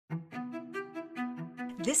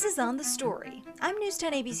This is On the Story. I'm News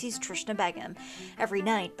 10 ABC's Trishna Begum. Every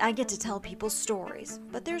night, I get to tell people stories,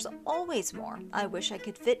 but there's always more I wish I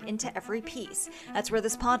could fit into every piece. That's where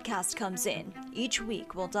this podcast comes in. Each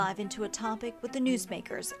week, we'll dive into a topic with the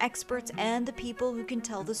newsmakers, experts, and the people who can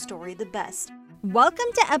tell the story the best.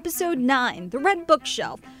 Welcome to episode 9, The Red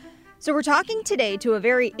Bookshelf. So we're talking today to a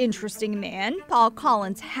very interesting man, Paul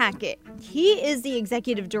Collins Hackett. He is the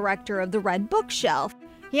executive director of the Red Bookshelf.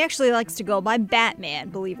 He actually likes to go by Batman,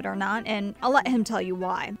 believe it or not, and I'll let him tell you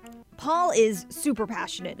why. Paul is super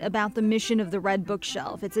passionate about the mission of the Red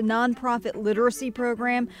Bookshelf. It's a nonprofit literacy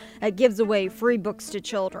program that gives away free books to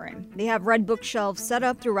children. They have Red Bookshelves set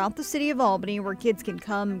up throughout the city of Albany where kids can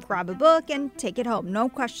come, grab a book, and take it home, no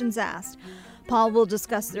questions asked. Paul will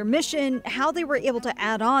discuss their mission, how they were able to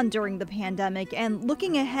add on during the pandemic, and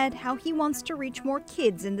looking ahead, how he wants to reach more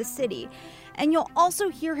kids in the city. And you'll also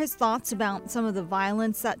hear his thoughts about some of the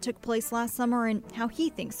violence that took place last summer and how he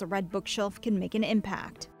thinks the Red Bookshelf can make an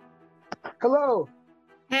impact. Hello.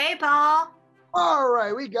 Hey, Paul. All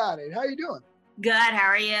right, we got it. How you doing? Good. How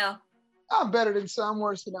are you? I'm better than some,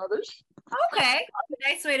 worse than others. Okay.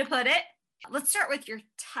 Nice way to put it. Let's start with your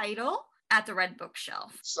title at the Red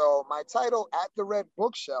Bookshelf. So my title at the Red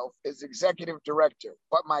Bookshelf is executive director,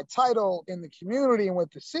 but my title in the community and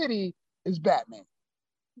with the city is Batman.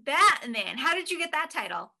 Batman. How did you get that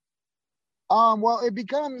title? Well,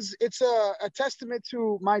 it's a testament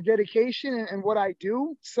to my dedication and what I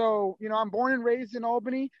do. So, I'm born and raised in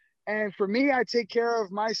Albany. And for me, I take care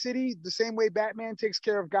of my city the same way Batman takes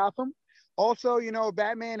care of Gotham. Also,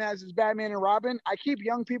 Batman has his Batman and Robin. I keep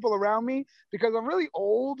young people around me because I'm really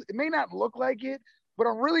old. It may not look like it, but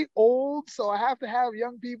I'm really old. So I have to have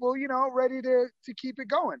young people, ready to keep it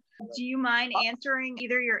going. Do you mind answering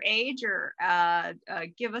either your age or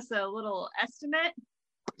give us a little estimate?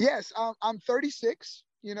 Yes, I'm 36,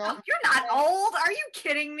 Oh, you're not old. Are you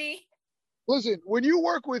kidding me? Listen, when you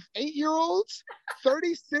work with 8-year-olds,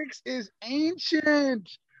 36 is ancient.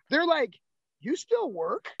 They're like, you still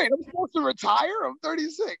work? I'm supposed to retire? I'm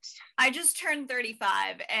 36. I just turned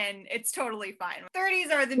 35 and it's totally fine.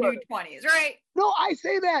 30s are the new 20s, right? No, I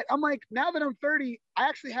say that. I'm like, now that I'm 30, I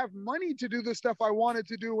actually have money to do the stuff I wanted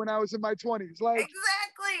to do when I was in my 20s. Like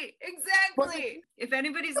Exactly. If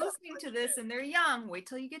anybody's listening to this and they're young, wait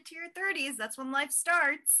till you get to your 30s. That's when life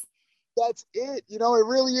starts. That's it. It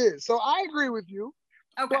really is. So I agree with you.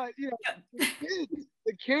 Okay. But,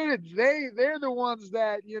 the kids, they're the ones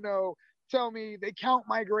that, tell me they count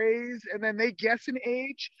my grades and then they guess an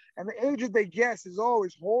age, and the age that they guess is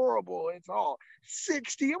always horrible. It's all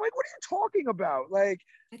 60. I'm like, what are you talking about? Like,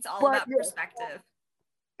 it's all about perspective.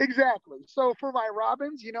 Exactly. So for my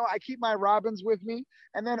Robins, I keep my Robins with me.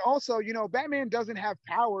 And then also, Batman doesn't have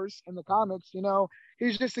powers in the comics.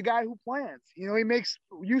 He's just a guy who plans. He makes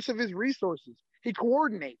use of his resources. He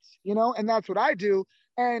coordinates, and that's what I do.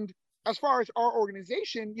 And as far as our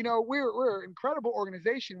organization, we're an incredible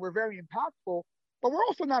organization. We're very impactful, but we're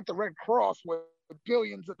also not the Red Cross with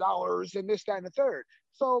billions of dollars and this, that, and the third.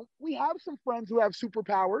 So we have some friends who have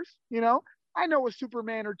superpowers. I know a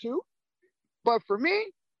Superman or two, but for me,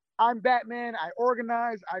 I'm Batman. I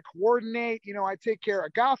organize, I coordinate, I take care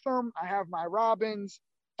of Gotham. I have my Robins.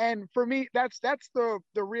 And for me, that's the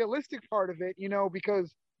realistic part of it,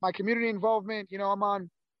 because my community involvement, I'm on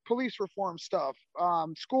police reform stuff,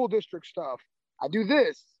 school district stuff. I do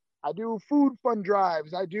this. I do food fund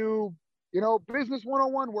drives. I do, business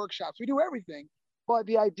 101 workshops. We do everything. But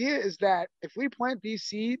the idea is that if we plant these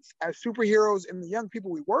seeds as superheroes in the young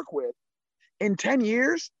people we work with, in 10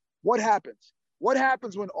 years, what happens? What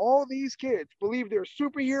happens when all these kids believe they're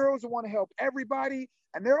superheroes and want to help everybody,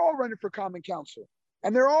 and they're all running for common council,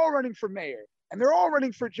 and they're all running for mayor, and they're all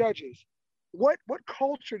running for judges? What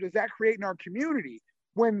culture does that create in our community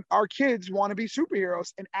when our kids want to be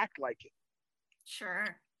superheroes and act like it? Sure.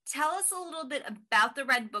 Tell us a little bit about the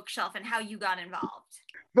Red Bookshelf and how you got involved.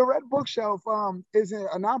 The Red Bookshelf is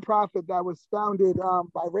a nonprofit that was founded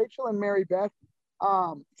by Rachel and Mary Beth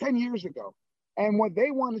 10 years ago. And what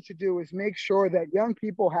they wanted to do is make sure that young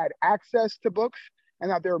people had access to books and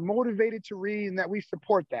that they're motivated to read, and that we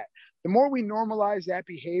support that. The more we normalize that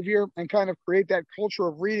behavior and kind of create that culture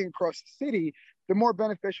of reading across the city, the more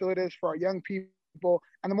beneficial it is for our young people,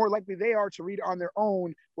 and the more likely they are to read on their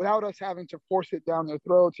own without us having to force it down their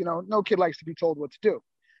throats. No kid likes to be told what to do.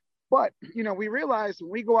 But, we realize when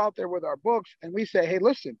we go out there with our books and we say, hey,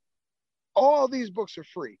 listen, all these books are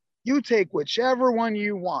free. You take whichever one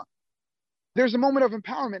you want. There's a moment of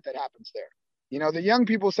empowerment that happens there. The young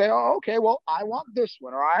people say, oh, okay, well, I want this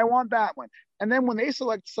one or I want that one. And then when they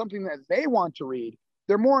select something that they want to read,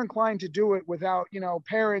 they're more inclined to do it without,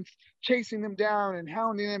 parents chasing them down and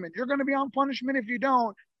hounding them. And you're going to be on punishment if you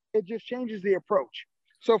don't. It just changes the approach.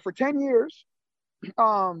 So for 10 years,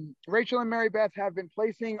 Rachel and Mary Beth have been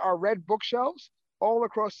placing our red bookshelves all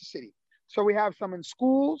across the city. So we have some in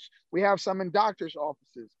schools, we have some in doctors'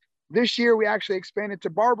 offices. This year, we actually expanded to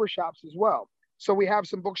barbershops as well. So we have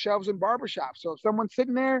some bookshelves in barbershops. So if someone's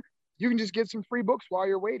sitting there, you can just get some free books while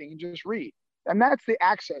you're waiting and just read. And that's the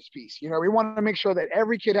access piece. We want to make sure that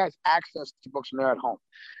every kid has access to books when they're at home.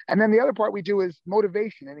 And then the other part we do is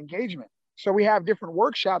motivation and engagement. So we have different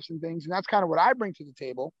workshops and things, and that's kind of what I bring to the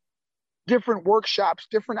table. Different workshops,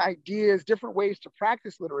 different ideas, different ways to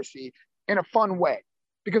practice literacy in a fun way.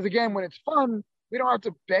 Because again, when it's fun, we don't have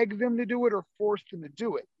to beg them to do it or force them to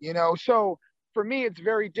do it, So for me, it's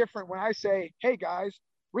very different when I say, hey guys,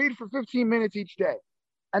 read for 15 minutes each day.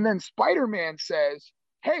 And then Spider-Man says,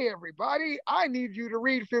 hey everybody, I need you to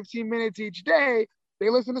read 15 minutes each day. They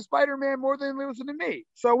listen to Spider-Man more than they listen to me.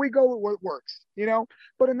 So we go with what works,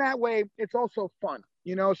 But in that way, it's also fun,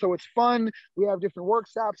 So it's fun. We have different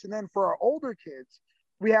workshops. And then for our older kids,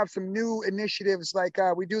 we have some new initiatives. Like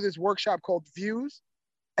we do this workshop called Views.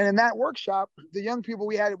 And in that workshop, the young people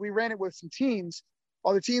we ran it with some teens,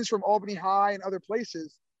 all the teens from Albany High and other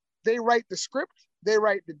places. They write the script, they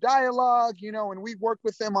write the dialogue, and we work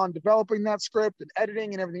with them on developing that script and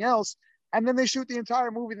editing and everything else. And then they shoot the entire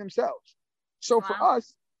movie themselves. So Wow. For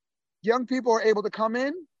us, young people are able to come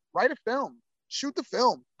in, write a film, shoot the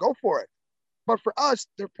film, go for it. But for us,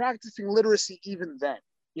 they're practicing literacy even then,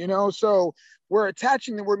 So we're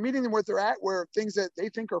attaching them, we're meeting them where they're at, where things that they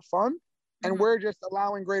think are fun, and we're just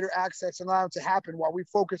allowing greater access and allowing it to happen while we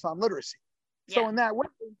focus on literacy. Yeah. So in that way,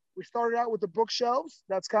 we started out with the bookshelves.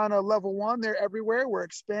 That's kind of level one. They're everywhere. We're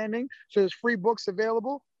expanding. So there's free books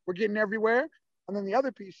available. We're getting everywhere. And then the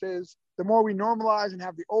other piece is the more we normalize and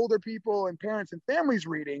have the older people and parents and families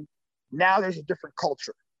reading, now there's a different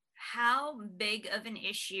culture. How big of an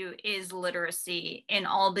issue is literacy in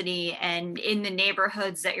Albany and in the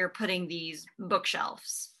neighborhoods that you're putting these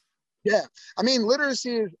bookshelves? Yeah,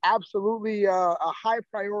 literacy is absolutely a high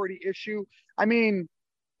priority issue.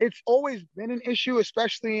 It's always been an issue,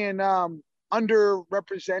 especially in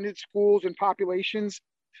underrepresented schools and populations.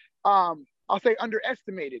 I'll say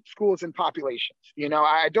underestimated schools and populations.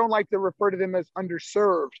 I don't like to refer to them as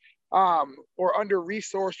underserved or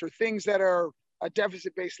under-resourced or things that are a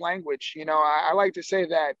deficit-based language. I like to say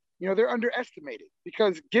that, they're underestimated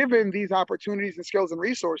because given these opportunities and skills and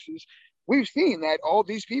resources, we've seen that all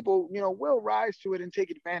these people, will rise to it and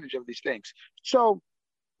take advantage of these things. So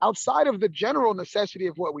outside of the general necessity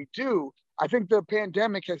of what we do, I think the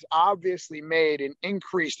pandemic has obviously made an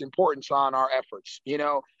increased importance on our efforts,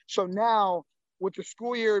 So now with the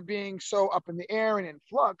school year being so up in the air and in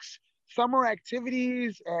flux, summer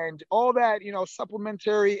activities and all that,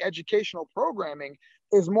 supplementary educational programming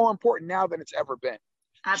is more important now than it's ever been.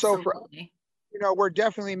 Absolutely. So for we're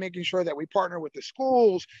definitely making sure that we partner with the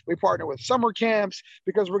schools, we partner with summer camps,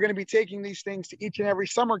 because we're going to be taking these things to each and every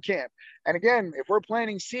summer camp. And again, if we're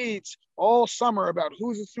planting seeds all summer about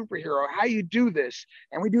who's a superhero, how you do this,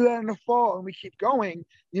 and we do that in the fall and we keep going,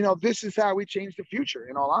 this is how we change the future,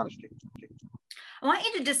 in all honesty. I want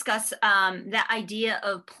you to discuss that idea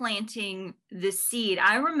of planting the seed.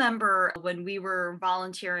 I remember when we were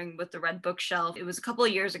volunteering with the Red Bookshelf, it was a couple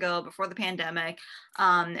of years ago before the pandemic,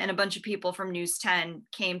 and a bunch of people from News 10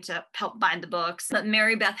 came to help bind the books. But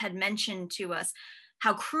Mary Beth had mentioned to us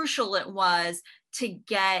how crucial it was to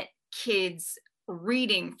get kids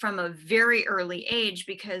reading from a very early age,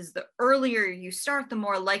 because the earlier you start, the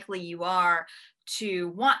more likely you are to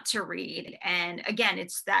want to read. And again,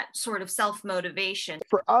 it's that sort of self-motivation.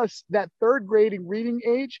 For us, that third grade reading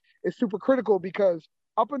age is super critical because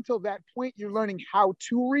up until that point, you're learning how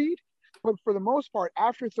to read. But for the most part,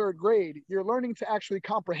 after third grade, you're learning to actually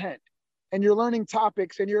comprehend and you're learning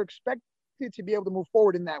topics and you're expected to be able to move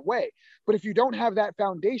forward in that way. But if you don't have that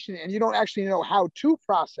foundation and you don't actually know how to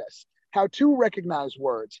process, how to recognize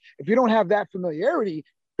words, if you don't have that familiarity,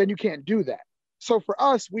 then you can't do that. So for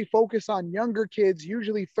us, we focus on younger kids,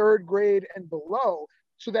 usually third grade and below,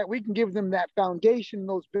 so that we can give them that foundation,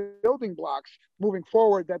 those building blocks moving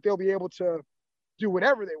forward, that they'll be able to do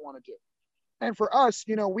whatever they want to do. And for us,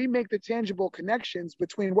 we make the tangible connections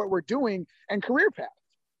between what we're doing and career paths.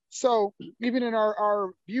 So even in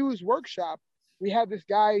our Views workshop, we had this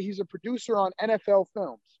guy, he's a producer on NFL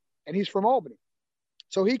films, and he's from Albany.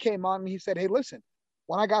 So he came on and he said, hey, listen,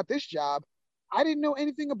 when I got this job, I didn't know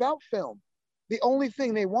anything about film. The only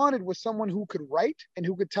thing they wanted was someone who could write and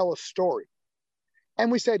who could tell a story. And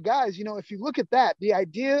we said, guys, if you look at that, the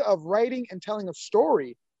idea of writing and telling a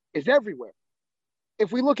story is everywhere.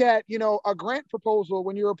 if we look at, a grant proposal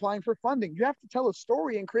when you're applying for funding, you have to tell a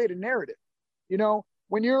story and create a narrative.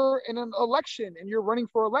 When you're in an election and you're running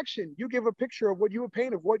for election, you give a picture of what you would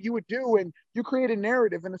paint, of what you would do, and you create a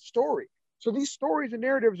narrative and a story. So these stories and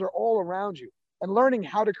narratives are all around you. And learning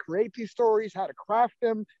how to create these stories, how to craft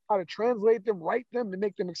them, how to translate them, write them to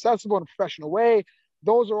make them accessible in a professional way,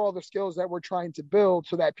 those are all the skills that we're trying to build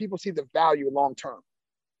so that people see the value long term.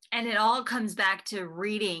 And it all comes back to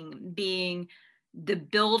reading being the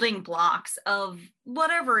building blocks of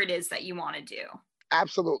whatever it is that you want to do.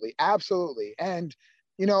 Absolutely. Absolutely. And,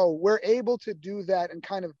 we're able to do that and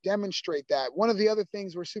kind of demonstrate that. One of the other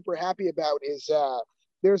things we're super happy about is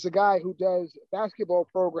there's a guy who does basketball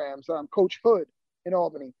programs, Coach Hood in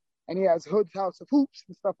Albany, and he has Hood's House of Hoops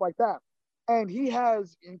and stuff like that. And he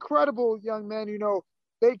has incredible young men,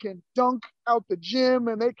 they can dunk out the gym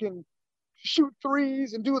and they can shoot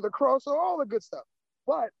threes and do the cross, all the good stuff.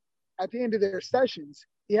 But at the end of their sessions,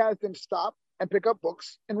 he has them stop and pick up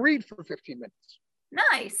books and read for 15 minutes.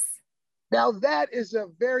 Nice. Now, that is a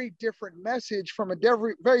very different message from a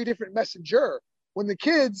very different messenger. When the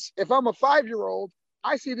kids, if I'm a 5-year-old,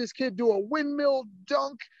 I see this kid do a windmill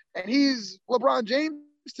dunk and he's LeBron James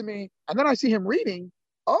to me, and then I see him reading,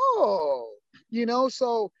 so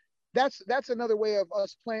that's another way of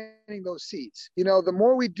us planting those seeds. The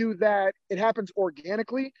more we do that, it happens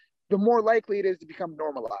organically, the more likely it is to become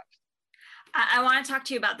normalized. I want to talk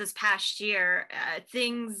to you about this past year.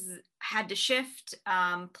 Things had to shift,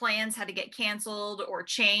 plans had to get canceled or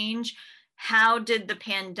change. How did the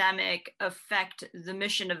pandemic affect the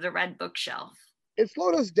mission of the Red Bookshelf? It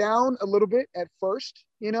slowed us down a little bit at first.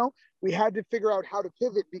 We had to figure out how to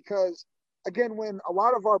pivot because, again, when a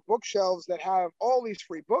lot of our bookshelves that have all these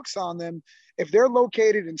free books on them, if they're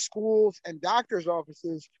located in schools and doctors'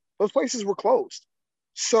 offices, those places were closed.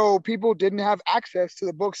 So people didn't have access to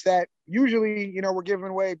the books that usually, we're giving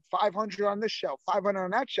away 500 on this shelf, 500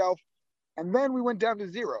 on that shelf. And then we went down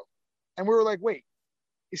to 0. And we were like, wait,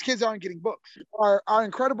 these kids aren't getting books. Our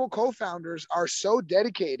incredible co-founders are so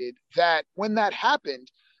dedicated that when that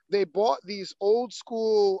happened, they bought these old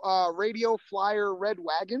school radio flyer red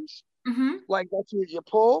wagons. Mm-hmm. Like that's what you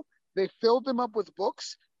pull. They filled them up with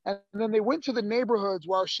books. And then they went to the neighborhoods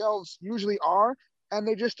where our shelves usually are. And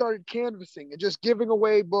they just started canvassing and just giving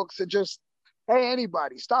away books and just, hey,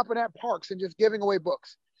 anybody, stopping at parks and just giving away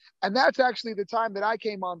books. And that's actually the time that I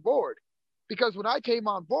came on board. Because when I came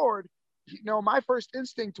on board, my first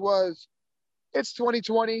instinct was, it's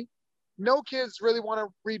 2020. No kids really want to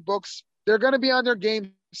read books. They're going to be on their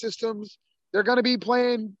game systems. They're going to be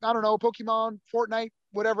playing, I don't know, Pokemon, Fortnite,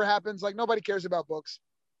 whatever happens. Like, nobody cares about books.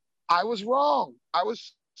 I was wrong. I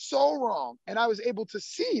was so wrong. And I was able to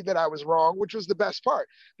see that I was wrong, which was the best part.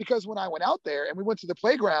 Because when I went out there and we went to the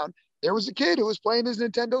playground, there was a kid who was playing his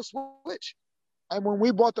Nintendo Switch. And when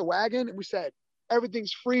we bought the wagon and we said,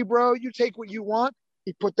 everything's free, bro, you take what you want,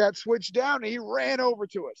 he put that Switch down and he ran over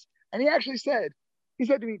to us. And he actually said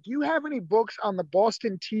to me, do you have any books on the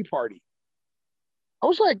Boston Tea Party? I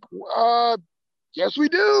was like, yes, we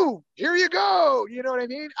do. Here you go. You know what I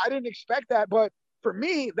mean? I didn't expect that. But for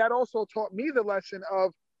me, that also taught me the lesson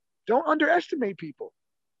of don't underestimate people.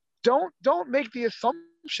 Don't make the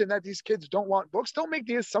assumption that these kids don't want books. Don't make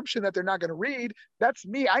the assumption that they're not going to read. That's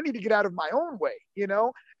me. I need to get out of my own way,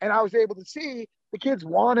 And I was able to see the kids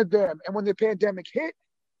wanted them. And when the pandemic hit,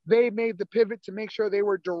 they made the pivot to make sure they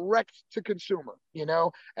were direct to consumer,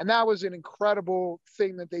 And that was an incredible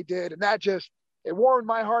thing that they did. And that just, it warmed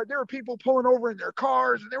my heart. There were people pulling over in their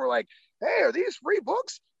cars and they were like, hey, are these free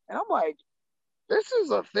books? And I'm like, this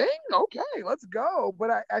is a thing? Okay, let's go. But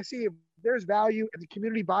I see if there's value and the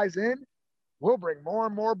community buys in, we'll bring more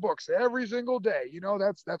and more books every single day.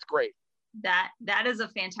 That's great. That is a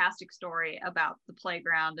fantastic story about the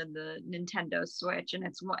playground and the Nintendo Switch. And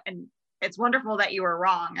it's wonderful that you were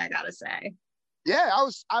wrong, I gotta say. Yeah,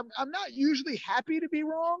 I'm not usually happy to be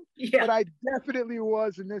wrong, but I definitely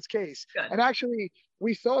was in this case. Good. And actually,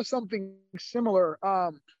 we saw something similar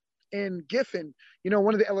in Giffen,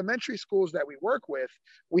 one of the elementary schools that we work with.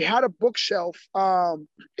 We had a bookshelf.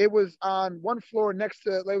 It was on one floor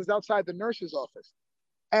it was outside the nurse's office.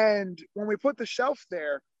 And when we put the shelf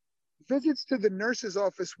there, visits to the nurse's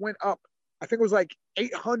office went up. I think it was like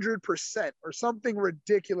 800% or something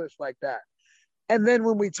ridiculous like that. And then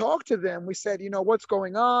when we talked to them, we said, what's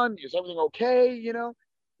going on? Is everything okay?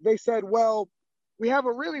 They said, well, we have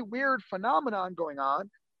a really weird phenomenon going on.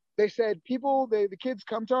 They said the kids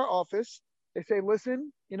come to our office. They say,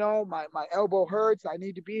 listen, my elbow hurts. I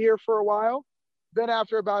need to be here for a while. Then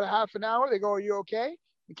after about a half an hour, they go, are you okay?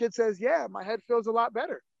 The kid says, yeah, my head feels a lot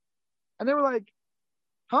better. And they were like,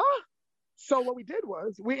 huh? So what we did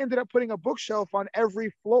was we ended up putting a bookshelf on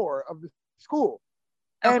every floor of the school.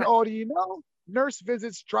 And Okay. all do you know, nurse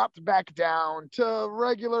visits dropped back down to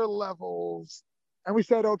regular levels. And we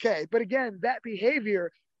said, okay. But again, that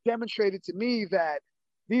behavior demonstrated to me that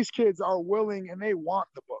these kids are willing and they want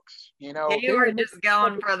the books. You know, You were just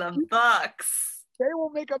going for the books. they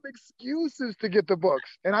will make up excuses to get the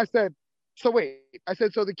books. And I said, so wait, I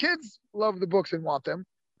said, so the kids love the books and want them.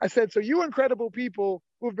 I said, so you incredible people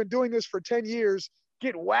who've been doing this for 10 years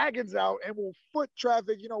get wagons out and will foot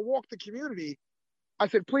traffic, walk the community. I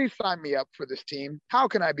said, please sign me up for this team. How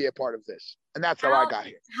can I be a part of this? And that's how I got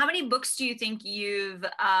here. How many books do you think you've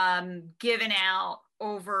given out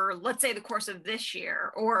over, let's say, the course of this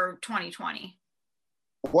year or 2020?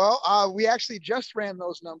 Well, we actually just ran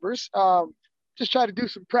those numbers. Just try to do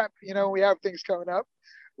some prep. We have things coming up.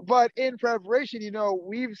 But in preparation,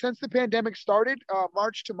 we've, since the pandemic started,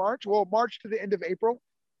 March to the end of April,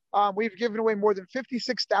 we've given away more than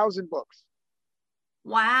 56,000 books.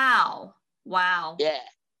 Wow. Yeah.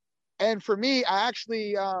 And for me, I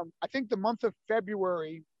actually, I think the month of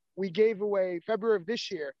February, we gave away, February of this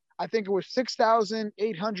year, I think it was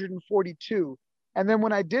 6,842. And then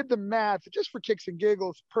when I did the math, just for kicks and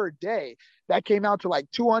giggles per day, that came out to like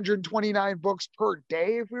 229 books per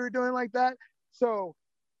day if we were doing like that. So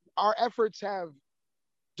our efforts have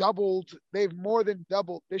doubled. They've more than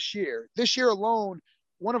doubled this year. This year alone,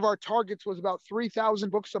 one of our targets was about 3,000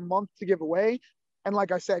 books a month to give away. And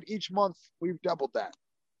like I said, each month we've doubled that.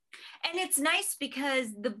 And it's nice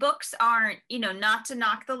because the books aren't, not to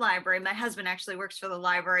knock the library. My husband actually works for the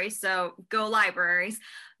library, so go libraries.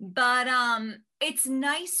 But it's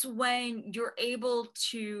nice when you're able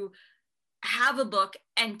to have a book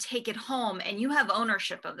and take it home and you have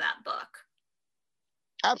ownership of that book.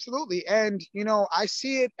 Absolutely. And, I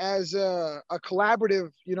see it as a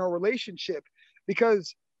collaborative, relationship,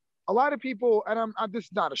 because a lot of people, and I'm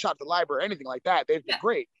just not a shot at the library or anything like that. They've been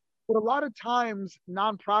great. But a lot of times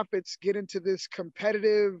nonprofits get into this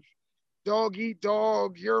competitive dog eat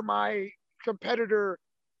dog, you're my competitor.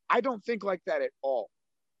 I don't think like that at all.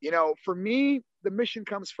 For me, the mission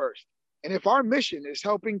comes first. And if our mission is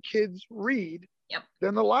helping kids read,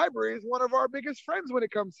 then the library is one of our biggest friends when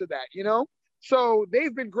it comes to that, So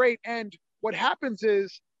they've been great. And what happens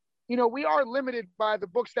is, we are limited by the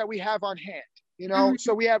books that we have on hand,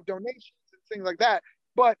 so we have donations and things like that.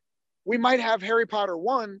 But we might have Harry Potter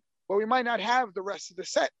 1, but we might not have the rest of the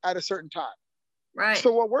set at a certain time. Right.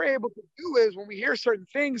 So what we're able to do is when we hear certain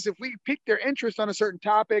things, if we pique their interest on a certain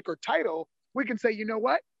topic or title, we can say, you know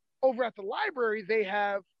what, over at the library, they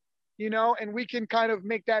have, and we can kind of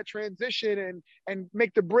make that transition and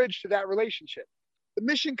make the bridge to that relationship. The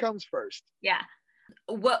mission comes first. Yeah.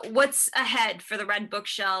 What's ahead for the Red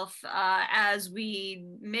Bookshelf as we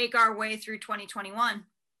make our way through 2021?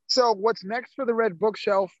 So what's next for the Red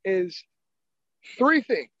Bookshelf is 3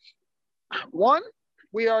 things. 1,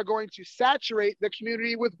 we are going to saturate the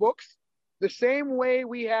community with books the same way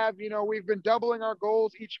we have, we've been doubling our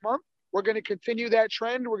goals each month. We're going to continue that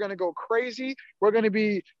trend. We're going to go crazy. We're going to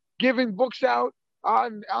be giving books out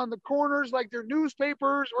on the corners like they're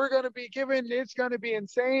newspapers. We're going to be giving, it's going to be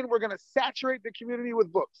insane. We're going to saturate the community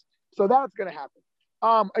with books. So that's going to happen.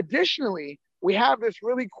 Additionally, we have this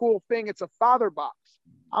really cool thing. It's a father box.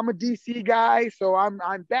 I'm a DC guy, so I'm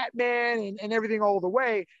Batman and everything all the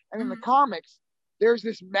way. And in the comics, there's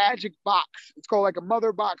this magic box. It's called like a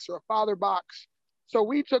mother box or a father box. So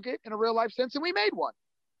we took it in a real life sense and we made one.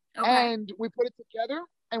 Okay. And we put it together.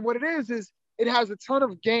 And what it is it has a ton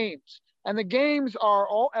of games. And the games are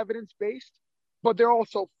all evidence-based, but they're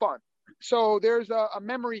also fun. So there's a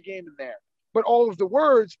memory game in there. But all of the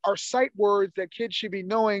words are sight words that kids should be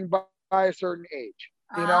knowing by a certain age.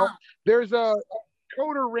 There's a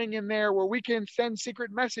coder ring in there where we can send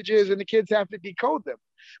secret messages and the kids have to decode them.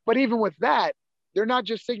 But even with that, they're not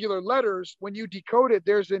just singular letters. When you decode it,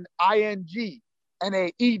 there's an ing and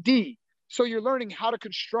a ed. So you're learning how to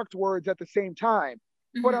construct words at the same time.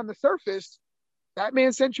 Mm-hmm. But on the surface, that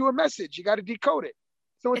man sent you a message. You got to decode it.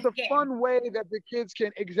 So it's a fun way that the kids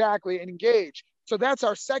can exactly engage. So that's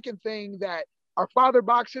our second thing, that our father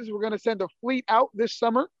boxes, we're going to send a fleet out this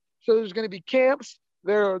summer. So there's going to be camps.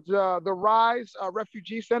 There's the Rise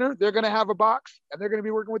Refugee Center. They're going to have a box and they're going to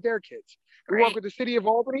be working with their kids. Great. We work with the city of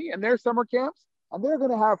Albany and their summer camps, and they're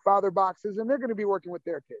going to have father boxes and they're going to be working with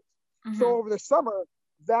their kids. Mm-hmm. So over the summer,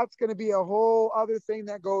 that's going to be a whole other thing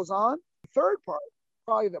that goes on. The third part,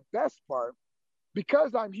 probably the best part,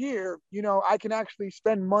 because I'm here, I can actually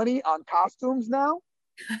spend money on costumes now.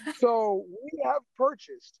 So we have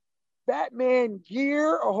purchased Batman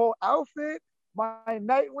gear, a whole outfit. My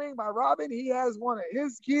Nightwing, my Robin, he has one of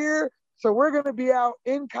his gear. So we're going to be out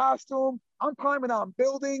in costume. I'm climbing on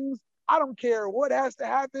buildings. I don't care what has to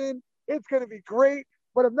happen. It's going to be great.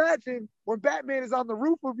 But imagine when Batman is on the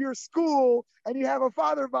roof of your school and you have a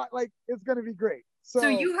father, like, it's going to be great. So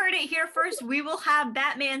you heard it here first. We will have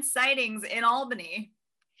Batman sightings in Albany.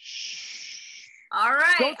 All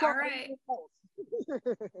right. All right.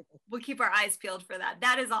 We'll keep our eyes peeled for that.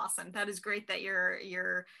 That is awesome. That is great that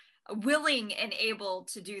you're willing and able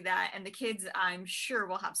to do that. And the kids, I'm sure,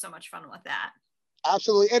 will have so much fun with that.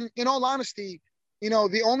 Absolutely. And in all honesty,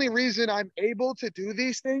 the only reason I'm able to do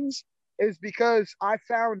these things is because I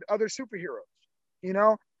found other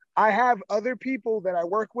superheroes. I have other people that I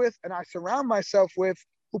work with and I surround myself with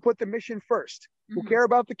who put the mission first, who care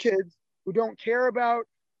about the kids, who don't care about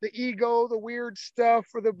the ego, the weird stuff,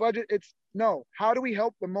 or the budget. It's no, how do we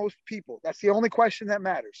help the most people? That's the only question that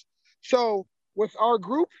matters. So with our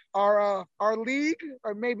group, our league,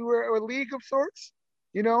 or maybe we're a league of sorts,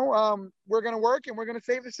 we're going to work and we're going to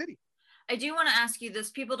save the city. I do want to ask you this.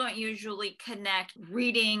 People don't usually connect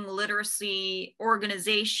reading literacy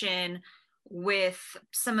organization with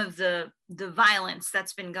some of the violence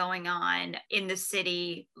that's been going on in the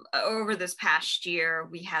city over this past year.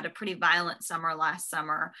 We had a pretty violent summer last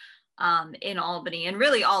summer in Albany and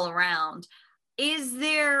really all around. Is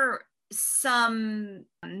there some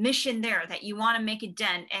mission there that you want to make a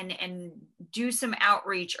dent and do some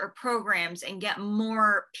outreach or programs and get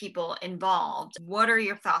more people involved? What are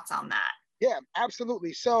your thoughts on that? Yeah,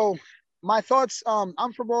 absolutely. So my thoughts, I'm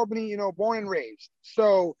from Albany, born and raised.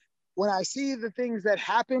 So when I see the things that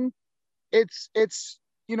happen, it's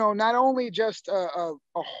not only just a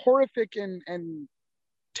horrific and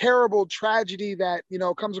terrible tragedy that,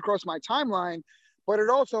 comes across my timeline, but it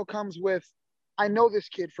also comes with, I know this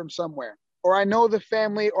kid from somewhere, or I know the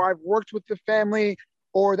family, or I've worked with the family,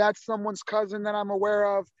 or that's someone's cousin that I'm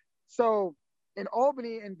aware of. So in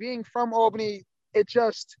Albany, and being from Albany, it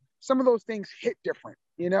just, some of those things hit different.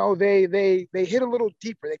 They hit a little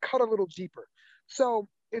deeper, they cut a little deeper. So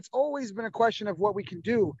it's always been a question of what we can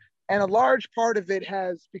do. And a large part of it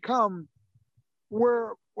has become,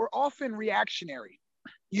 we're often reactionary.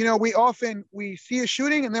 We see a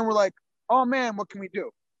shooting and then we're like, oh man, what can we do?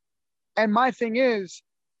 And my thing is,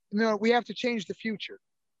 we have to change the future.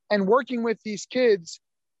 And working with these kids,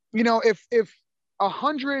 if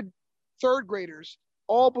 100 third graders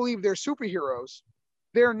all believe they're superheroes,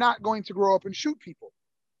 they're not going to grow up and shoot people,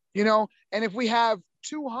 And if we have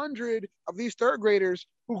 200 of these third graders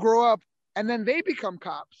who grow up and then they become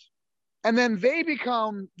cops, and then they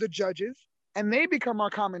become the judges, and they become our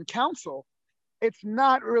common counsel, it's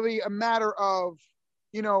not really a matter of,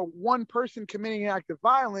 one person committing an act of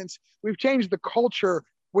violence. We've changed the culture,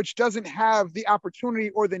 which doesn't have the opportunity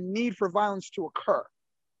or the need for violence to occur.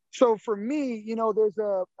 So for me, there's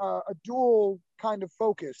a dual kind of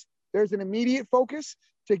focus. There's an immediate focus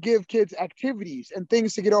to give kids activities and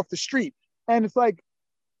things to get off the street. And it's like,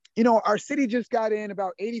 our city just got in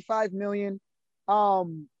about 85 million.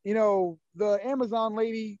 The Amazon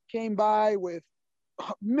lady came by with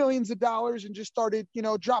millions of dollars and just started,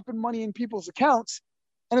 dropping money in people's accounts.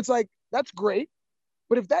 And it's like, that's great.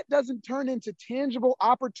 But if that doesn't turn into tangible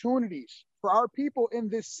opportunities for our people in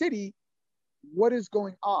this city, what is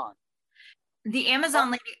going on? The Amazon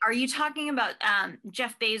lady, are you talking about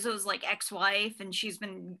Jeff Bezos' ex-wife, and she's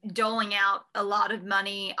been doling out a lot of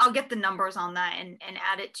money? I'll get the numbers on that and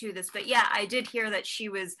add it to this. But yeah, I did hear that she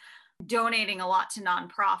was donating a lot to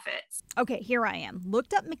nonprofits. Okay, here I am.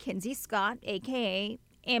 Looked up Mackenzie Scott, aka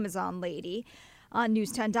Amazon lady, on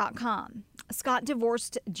news10.com. Scott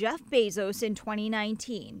divorced Jeff Bezos in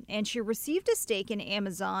 2019, and she received a stake in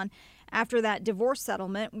Amazon after that divorce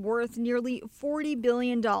settlement worth nearly $40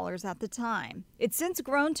 billion at the time. It's since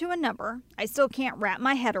grown to a number I still can't wrap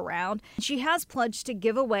my head around. She has pledged to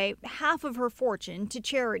give away half of her fortune to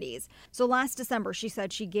charities. So last December, she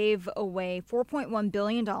said she gave away $4.1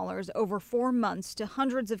 billion over 4 months to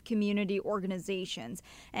hundreds of community organizations.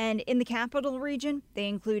 And in the Capital Region, they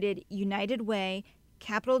included United Way,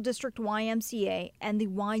 Capital District YMCA, and the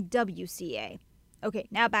YWCA. Okay,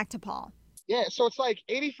 now back to Paul. Yeah, so it's like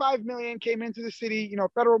 85 million came into the city,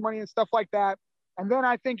 federal money and stuff like that. And then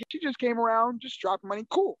I think she just came around, just dropping money,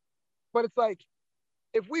 cool. But it's like,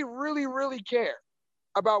 if we really, really care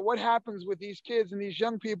about what happens with these kids and these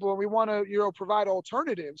young people, and we want to, provide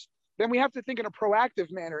alternatives, then we have to think in a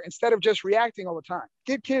proactive manner instead of just reacting all the time.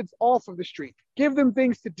 Get kids off of the street, give them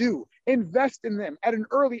things to do, invest in them at an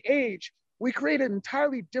early age. We create an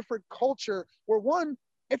entirely different culture where, one,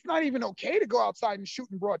 it's not even okay to go outside and shoot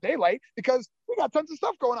in broad daylight because we got tons of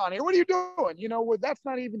stuff going on here. What are you doing? Where that's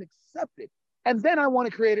not even accepted. And then I want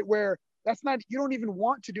to create it where that's not, you don't even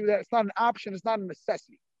want to do that. It's not an option. It's not a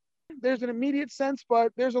necessity. There's an immediate sense,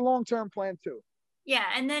 but there's a long-term plan too. Yeah,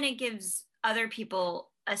 and then it gives other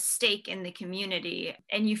people a stake in the community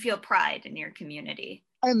and you feel pride in your community.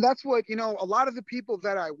 And that's what, a lot of the people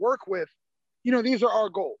that I work with, these are our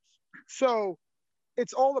goals. So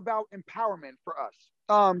it's all about empowerment for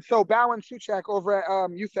us. So Bowen Suchak over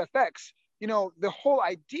at Youth FX, the whole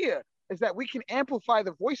idea is that we can amplify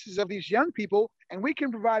the voices of these young people and we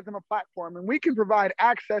can provide them a platform and we can provide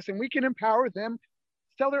access and we can empower them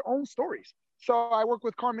to tell their own stories. So I work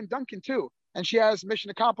with Carmen Duncan too, and she has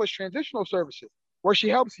Mission Accomplished Transitional Services, where she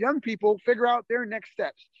helps young people figure out their next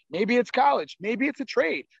steps. Maybe it's college, maybe it's a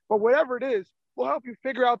trade, but whatever it is, we'll help you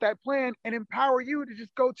figure out that plan and empower you to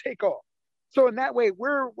just go take off. So in that way,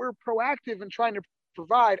 we're proactive in trying to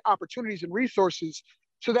provide opportunities and resources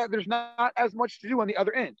so that there's not as much to do on the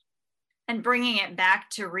other end. And bringing it back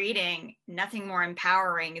to reading, nothing more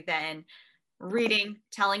empowering than reading,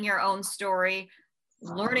 telling your own story,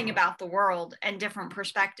 learning about the world and different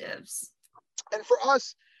perspectives. And for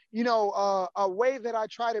us, a way that I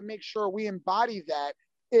try to make sure we embody that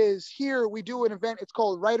is here we do an event, it's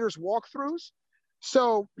called Writers Walkthroughs.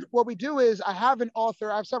 So what we do is I have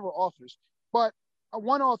several authors, but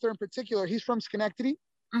one author in particular, he's from Schenectady.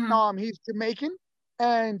 Mm-hmm. He's Jamaican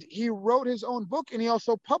and he wrote his own book and he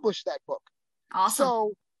also published that book. Awesome.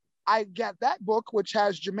 So I got that book, which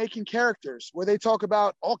has Jamaican characters where they talk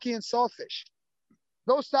about ackee and sawfish.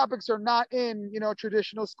 Those topics are not in,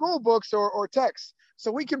 traditional school books or texts.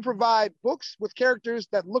 So we can provide books with characters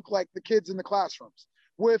that look like the kids in the classrooms,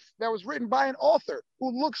 that was written by an author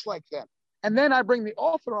who looks like them. And then I bring the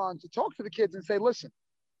author on to talk to the kids and say, listen,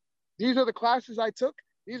 these are the classes I took.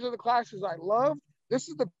 These are the classes I love. This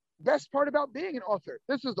is the best part about being an author.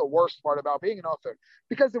 This is the worst part about being an author.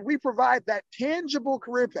 Because if we provide that tangible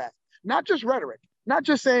career path, not just rhetoric, not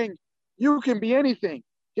just saying you can be anything,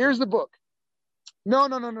 here's the book. No.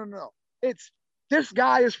 It's this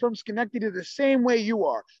guy is from Schenectady the same way you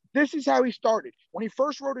are. This is how he started. When he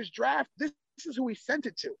first wrote his draft, this is who he sent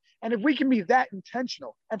it to. And if we can be that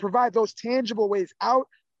intentional and provide those tangible ways out,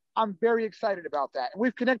 I'm very excited about that. And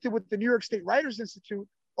we've connected with the New York State Writers Institute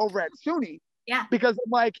over at SUNY. Yeah. Because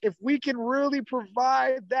I'm like, if we can really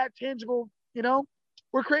provide that tangible,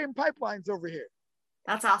 we're creating pipelines over here.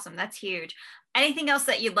 That's awesome. That's huge. Anything else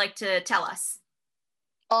that you'd like to tell us?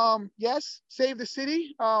 Yes, save the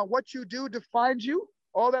city. What you do defines you.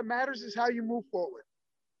 All that matters is how you move forward.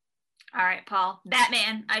 All right, Paul.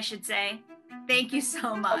 Batman, I should say. Thank you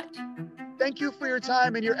so much. Thank you for your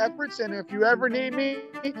time and your efforts. And if you ever need me,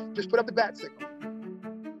 just put up the bat signal.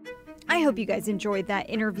 I hope you guys enjoyed that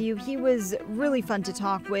interview. He was really fun to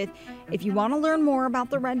talk with. If you want to learn more about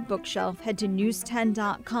the Red Bookshelf, head to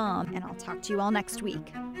news10.com, and I'll talk to you all next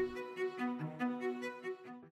week.